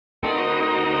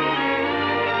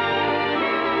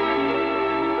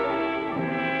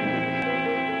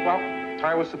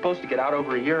I was supposed to get out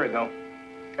over a year ago.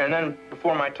 And then,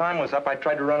 before my time was up, I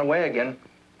tried to run away again.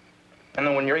 And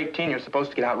then when you're 18, you're supposed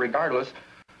to get out regardless.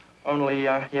 Only, you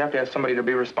have to have somebody to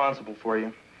be responsible for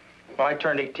you. Well, I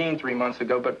turned 18 3 months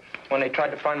ago, but when they tried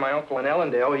to find my uncle in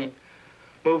Ellendale, he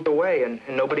moved away, and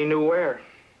nobody knew where.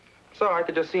 So I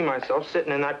could just see myself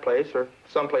sitting in that place, or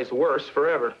someplace worse,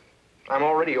 forever. I'm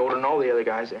already older than all the other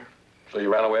guys there. So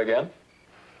you ran away again?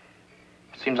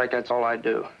 Seems like that's all I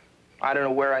do. I don't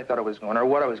know where I thought I was going or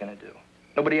what I was going to do.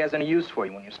 Nobody has any use for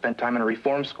you when you spend time in a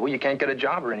reform school. You can't get a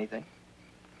job or anything.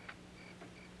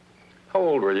 How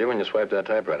old were you when you swiped that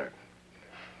typewriter?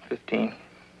 15.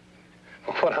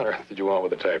 What on earth did you want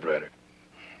with a typewriter?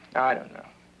 I don't know.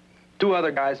 2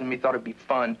 other guys and me thought it'd be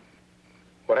fun.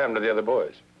 What happened to the other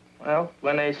boys? Well,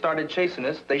 when they started chasing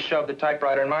us, they shoved the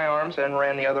typewriter in my arms and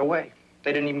ran the other way.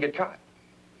 They didn't even get caught.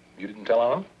 You didn't tell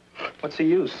on them? What's the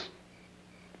use?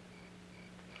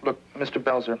 Look, Mr.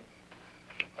 Belzer,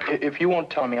 if you won't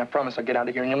tell me, I promise I'll get out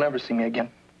of here and you'll never see me again.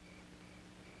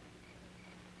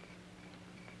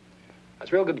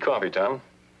 That's real good coffee, Tom.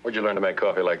 Where'd you learn to make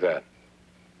coffee like that?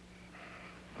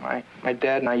 My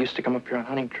dad and I used to come up here on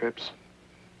hunting trips.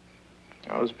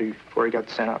 That was before he got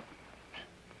sent up.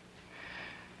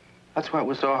 That's why it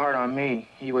was so hard on me.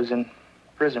 He was in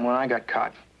prison when I got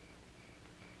caught.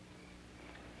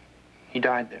 He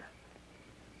died there.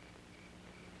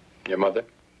 Your mother?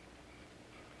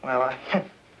 Well,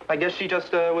 I guess she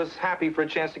just was happy for a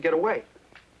chance to get away.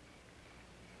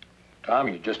 Tom,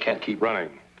 you just can't keep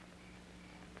running.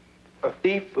 A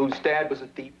thief whose dad was a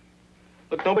thief.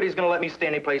 Look, nobody's going to let me stay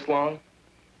any place long.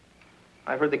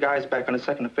 I've heard the guys back on the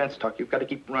second offense talk. You've got to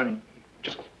keep running.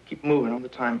 Just keep moving all the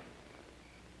time.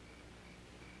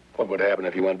 What would happen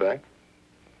if you went back?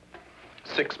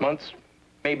 6 months,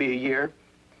 maybe a year.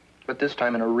 But this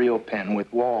time in a real pen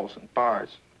with walls and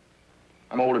bars.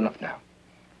 I'm old enough now.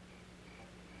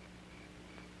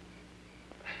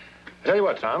 I tell you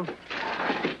what, Tom.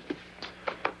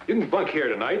 You can bunk here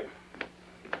tonight.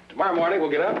 Tomorrow morning we'll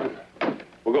get up and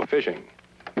we'll go fishing.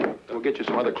 Then we'll get you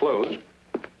some other clothes.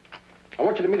 I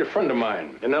want you to meet a friend of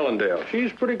mine in Ellendale.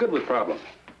 She's pretty good with problems.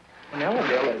 In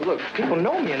Ellendale? Look, people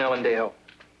know me in Ellendale.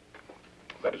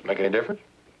 That doesn't make any difference.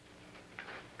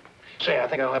 Say, I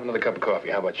think I'll have another cup of coffee.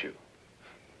 How about you?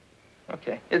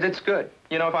 Okay. It's good.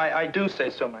 You know, if I do say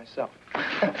so myself.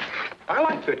 I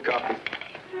like good coffee.